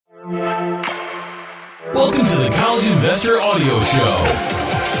Welcome to the College Investor Audio Show,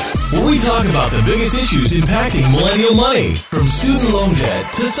 where we talk about the biggest issues impacting millennial money, from student loan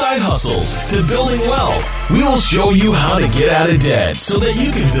debt to side hustles to building wealth. We will show you how to get out of debt so that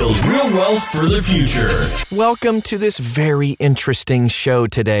you can build real wealth for the future. Welcome to this very interesting show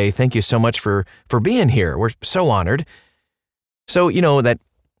today. Thank you so much for being here. We're so honored. So, you know that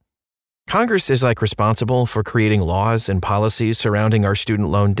Congress is responsible for creating laws and policies surrounding our student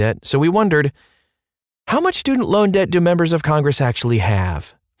loan debt. So we wondered, how much student loan debt do members of Congress actually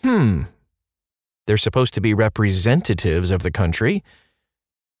have? They're supposed to be representatives of the country.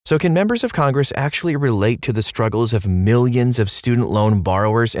 So can members of Congress actually relate to the struggles of millions of student loan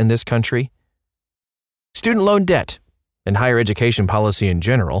borrowers in this country? Student loan debt and higher education policy in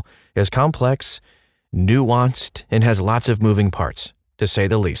general is complex, nuanced, and has lots of moving parts, to say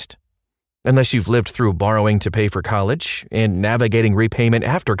the least. Unless you've lived through borrowing to pay for college and navigating repayment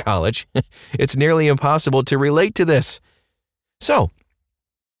after college, it's nearly impossible to relate to this. So,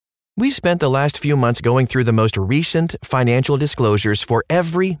 we spent the last few months going through the most recent financial disclosures for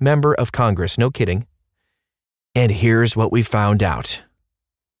every member of Congress, no kidding. And here's what we found out.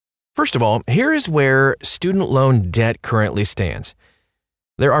 First of all, here is where student loan debt currently stands.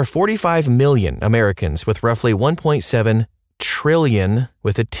 There are 45 million Americans with roughly 1.7 trillion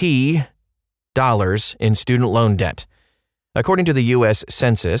with a T dollars in student loan debt. According to the U.S.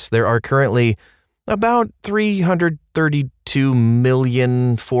 Census, there are currently about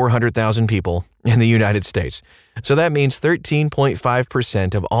 332,400,000 people in the United States. So that means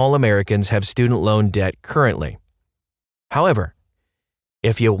 13.5% of all Americans have student loan debt currently. However,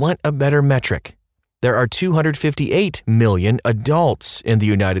 if you want a better metric, there are 258 million adults in the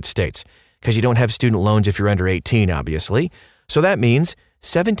United States, because you don't have student loans if you're under 18, obviously. So that means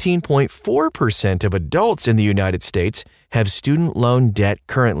 17.4% of adults in the United States have student loan debt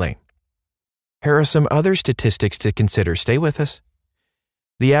currently. Here are some other statistics to consider. Stay with us.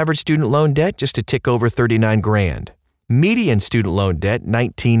 The average student loan debt just a tick over $39,000. Median student loan debt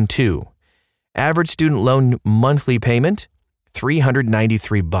 $19,200. Average student loan monthly payment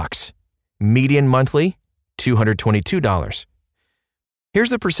 $393. Median monthly $222. Here's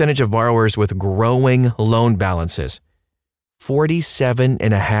the percentage of borrowers with growing loan balances.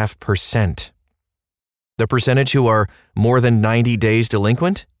 47.5%. The percentage who are more than 90 days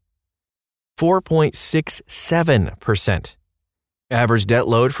delinquent? 4.67%. Average debt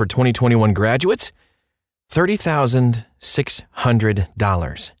load for 2021 graduates?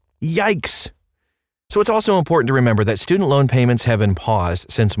 $30,600. Yikes! So it's also important to remember that student loan payments have been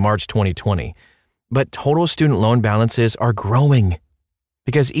paused since March 2020, but total student loan balances are growing.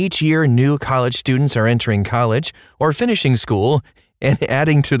 Because each year, new college students are entering college or finishing school and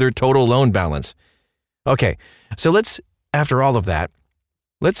adding to their total loan balance. Okay, so after all of that,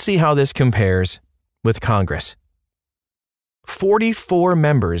 let's see how this compares with Congress. 44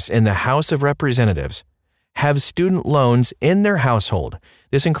 members in the House of Representatives have student loans in their household.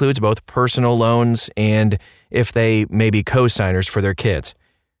 This includes both personal loans and if they may be co-signers for their kids.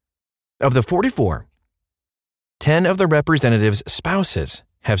 Of the 44, 10 of the representatives' spouses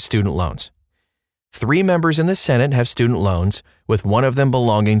have student loans. 3 members in the Senate have student loans, with one of them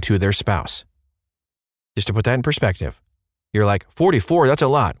belonging to their spouse. Just to put that in perspective, you're like, 44, that's a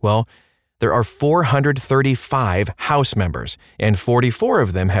lot. Well, there are 435 House members, and 44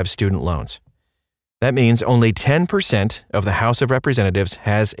 of them have student loans. That means only 10% of the House of Representatives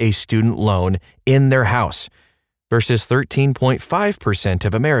has a student loan in their house, versus 13.5%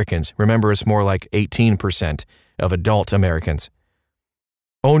 of Americans. Remember, it's more like 18% of adult Americans.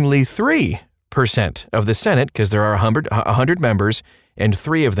 Only 3% of the Senate, because there are 100 members, and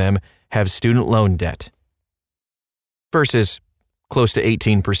 3 of them have student loan debt, versus close to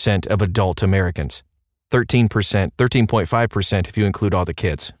 18% of adult Americans. 13.5% if you include all the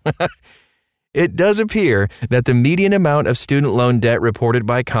kids. It does appear that the median amount of student loan debt reported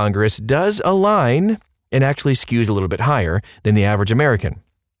by Congress does align and actually skews a little bit higher than the average American,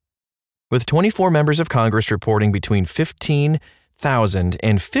 with 24 members of Congress reporting between $15,000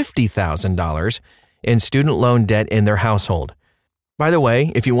 and $50,000 in student loan debt in their household. By the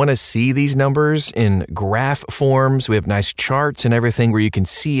way, if you want to see these numbers in graph forms, we have nice charts and everything where you can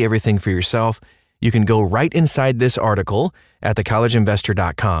see everything for yourself. You can go right inside this article at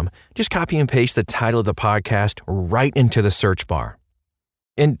thecollegeinvestor.com. Just copy and paste the title of the podcast right into the search bar.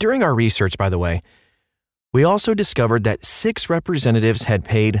 And during our research, by the way, we also discovered that 6 representatives had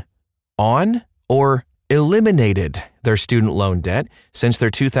paid on or eliminated their student loan debt since their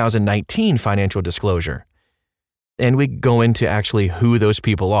 2019 financial disclosure. And we go into actually who those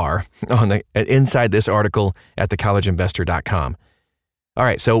people are inside this article at thecollegeinvestor.com. All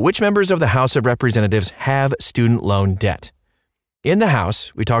right, so which members of the House of Representatives have student loan debt? In the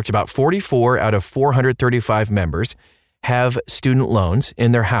House, we talked about 44 out of 435 members have student loans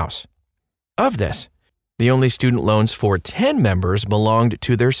in their house. Of this, the only student loans for 10 members belonged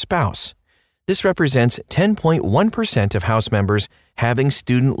to their spouse. This represents 10.1% of House members having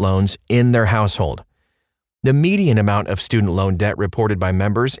student loans in their household. The median amount of student loan debt reported by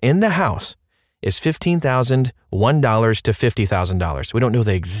members in the House is $15,001 to $50,000. We don't know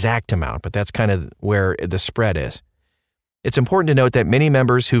the exact amount, but that's kind of where the spread is. It's important to note that many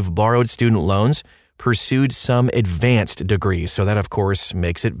members who've borrowed student loans pursued some advanced degrees, so that of course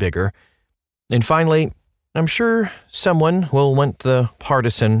makes it bigger. And finally, I'm sure someone will want the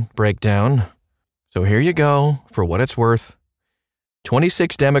partisan breakdown. So here you go, for what it's worth.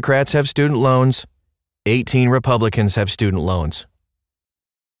 26 Democrats have student loans, 18 Republicans have student loans.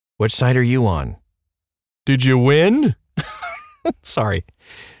 Which side are you on? Did you win? Sorry.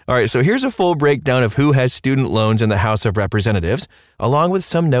 All right, so here's a full breakdown of who has student loans in the House of Representatives, along with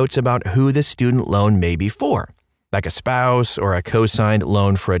some notes about who the student loan may be for, like a spouse or a co-signed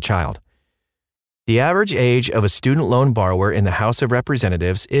loan for a child. The average age of a student loan borrower in the House of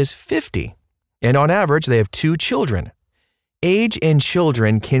Representatives is 50, and on average, they have 2 children. Age in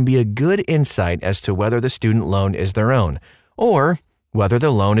children can be a good insight as to whether the student loan is their own, or whether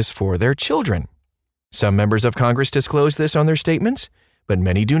the loan is for their children. Some members of Congress disclose this on their statements, but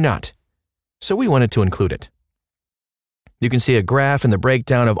many do not. So we wanted to include it. You can see a graph and the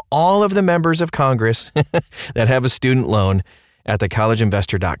breakdown of all of the members of Congress that have a student loan at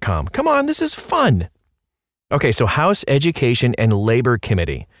thecollegeinvestor.com. Come on, this is fun. Okay, so House Education and Labor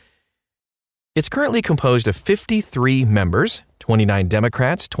Committee. It's currently composed of 53 members, 29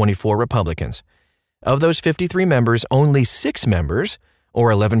 Democrats, 24 Republicans. Of those 53 members, only 6 members,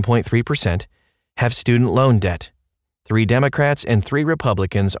 or 11.3%, have student loan debt. 3 Democrats and 3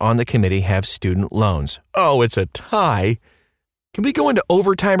 Republicans on the committee have student loans. Oh, it's a tie. Can we go into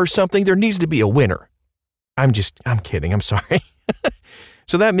overtime or something? There needs to be a winner. I'm kidding. I'm sorry.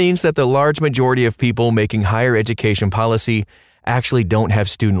 So that means that the large majority of people making higher education policy actually don't have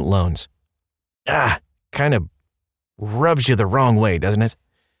student loans. Kind of rubs you the wrong way, doesn't it?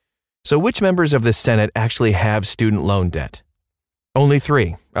 So which members of the Senate actually have student loan debt? Only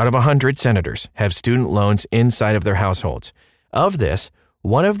 3 out of 100 senators have student loans inside of their households. Of this,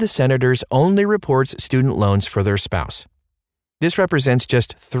 one of the senators only reports student loans for their spouse. This represents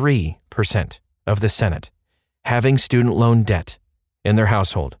just 3% of the Senate having student loan debt in their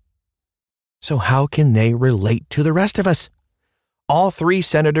household. So how can they relate to the rest of us? All 3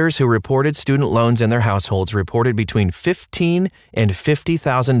 senators who reported student loans in their households reported between $15,000 and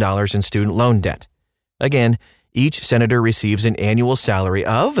 $50,000 in student loan debt. Again, each senator receives an annual salary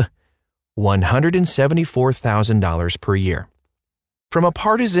of $174,000 per year. From a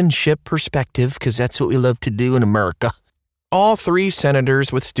partisanship perspective, because that's what we love to do in America, all 3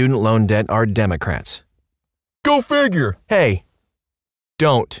 senators with student loan debt are Democrats. Go figure. Hey,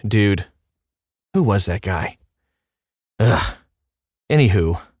 don't, dude. Who was that guy?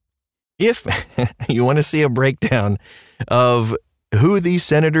 Anywho, if you want to see a breakdown of who these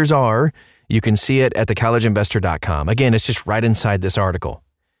senators are, you can see it at thecollegeinvestor.com. Again, it's just right inside this article.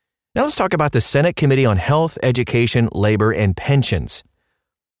 Now let's talk about the Senate Committee on Health, Education, Labor, and Pensions.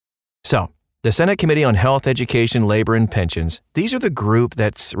 So, the Senate Committee on Health, Education, Labor, and Pensions, these are the group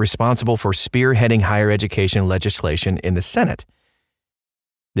that's responsible for spearheading higher education legislation in the Senate.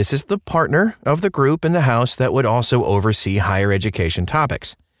 This is the partner of the group in the House that would also oversee higher education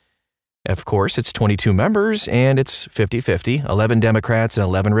topics. Of course, it's 22 members and it's 50-50, 11 Democrats and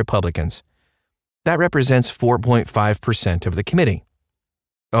 11 Republicans. That represents 4.5% of the committee.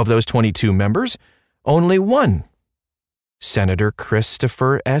 Of those 22 members, only 1, Senator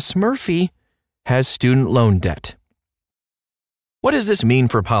Christopher S. Murphy, has student loan debt. What does this mean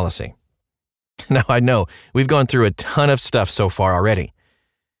for policy? Now, I know we've gone through a ton of stuff so far already,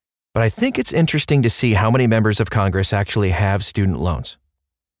 but I think it's interesting to see how many members of Congress actually have student loans,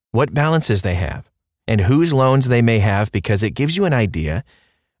 what balances they have, and whose loans they may have, because it gives you an idea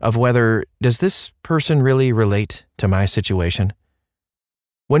of whether, does this person really relate to my situation?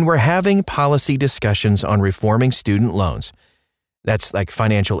 When we're having policy discussions on reforming student loans, that's like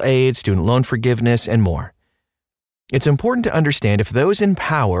financial aid, student loan forgiveness, and more, it's important to understand if those in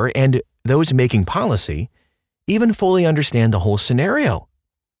power and those making policy even fully understand the whole scenario,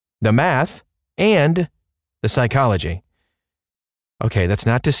 the math, and the psychology. Okay, that's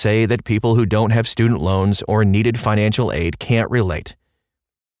not to say that people who don't have student loans or needed financial aid can't relate.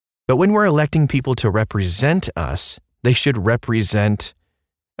 But when we're electing people to represent us, they should represent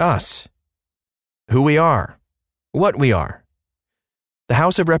us, who we are, what we are. the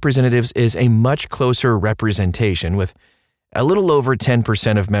House of Representatives is a much closer representation, with a little over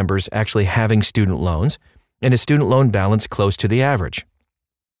 10% of members actually having student loans and a student loan balance close to the average.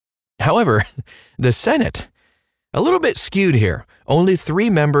 However, the Senate, a little bit skewed here. Only 3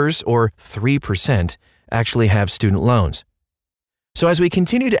 members, or 3%, actually have student loans. So as we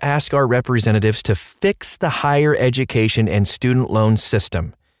continue to ask our representatives to fix the higher education and student loan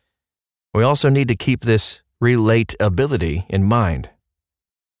system, we also need to keep this relatability in mind.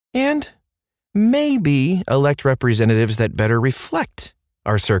 And maybe elect representatives that better reflect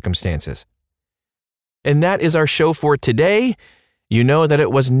our circumstances. And that is our show for today. You know that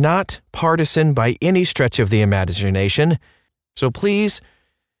it was not partisan by any stretch of the imagination. So please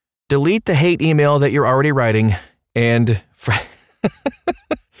delete the hate email that you're already writing and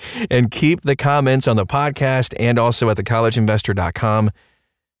keep the comments on the podcast and also at thecollegeinvestor.com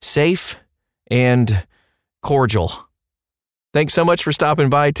safe and cordial. Thanks so much for stopping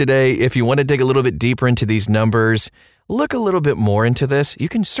by today. If you want to dig a little bit deeper into these numbers, look a little bit more into this, you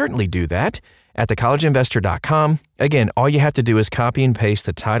can certainly do that at thecollegeinvestor.com. Again, all you have to do is copy and paste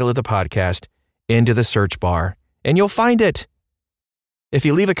the title of the podcast into the search bar, and you'll find it. If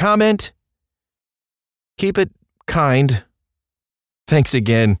you leave a comment, keep it kind. Thanks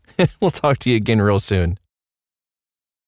again. We'll talk to you again real soon.